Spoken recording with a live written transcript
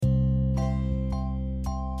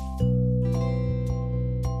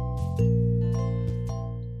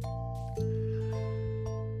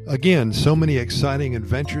Again, so many exciting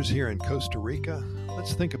adventures here in Costa Rica.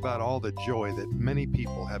 Let's think about all the joy that many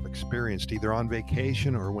people have experienced either on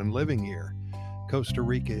vacation or when living here. Costa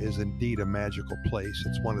Rica is indeed a magical place.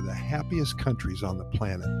 It's one of the happiest countries on the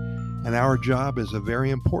planet, and our job is a very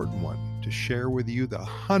important one, to share with you the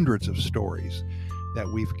hundreds of stories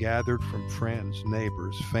that we've gathered from friends,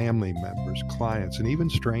 neighbors, family members, clients, and even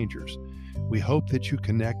strangers. We hope that you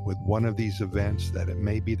connect with one of these events, that it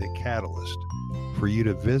may be the catalyst for you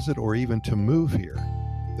to visit or even to move here.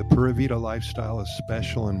 The Pura Vida lifestyle is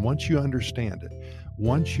special, and once you understand it,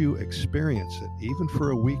 once you experience it, even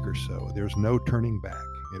for a week or so, there's no turning back.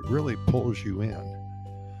 It really pulls you in.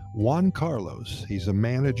 Juan Carlos, he's a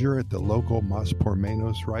manager at the local Mas por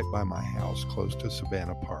Menos right by my house, close to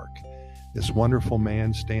Savannah Park. This wonderful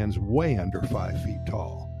man stands way under 5 feet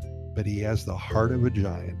tall, but he has the heart of a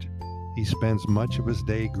giant. He spends much of his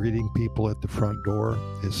day greeting people at the front door.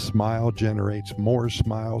 His smile generates more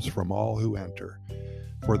smiles from all who enter.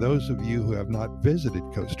 For those of you who have not visited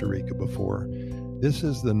Costa Rica before, this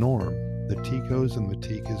is the norm. The Ticos and the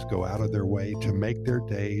Ticas go out of their way to make their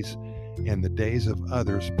days and the days of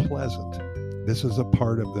others pleasant. This is a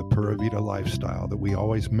part of the Pura Vida lifestyle that we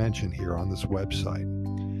always mention here on this website.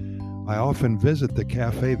 I often visit the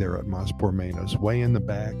cafe there at Mas por Menos, way in the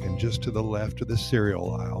back and just to the left of the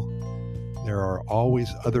cereal aisle. There are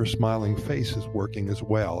always other smiling faces working as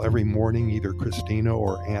well. Every morning, either Christina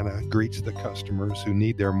or Anna greets the customers who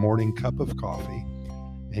need their morning cup of coffee,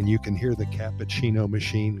 and you can hear the cappuccino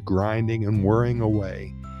machine grinding and whirring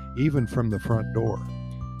away, even from the front door.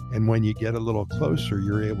 And when you get a little closer,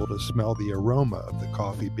 you're able to smell the aroma of the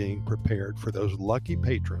coffee being prepared for those lucky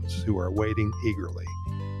patrons who are waiting eagerly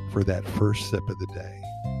for that first sip of the day.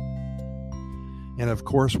 And of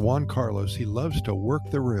course, Juan Carlos, he loves to work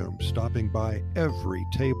the room, stopping by every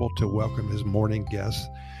table to welcome his morning guests,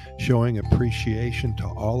 showing appreciation to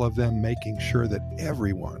all of them, making sure that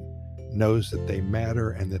everyone knows that they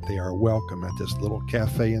matter and that they are welcome at this little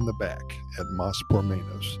cafe in the back at Mas por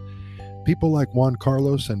Menos. People like Juan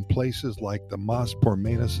Carlos and places like the Mas por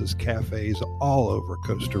Menos' cafes all over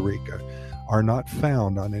Costa Rica are not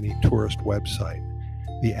found on any tourist website.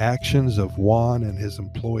 The actions of Juan and his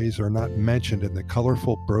employees are not mentioned in the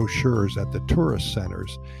colorful brochures at the tourist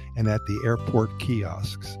centers and at the airport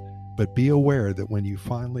kiosks. But be aware that when you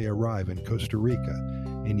finally arrive in Costa Rica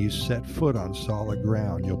and you set foot on solid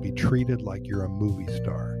ground, you'll be treated like you're a movie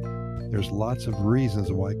star. There's lots of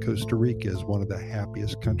reasons why Costa Rica is one of the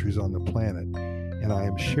happiest countries on the planet, and I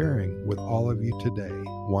am sharing with all of you today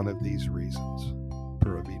one of these reasons.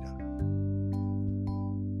 Pura Vida.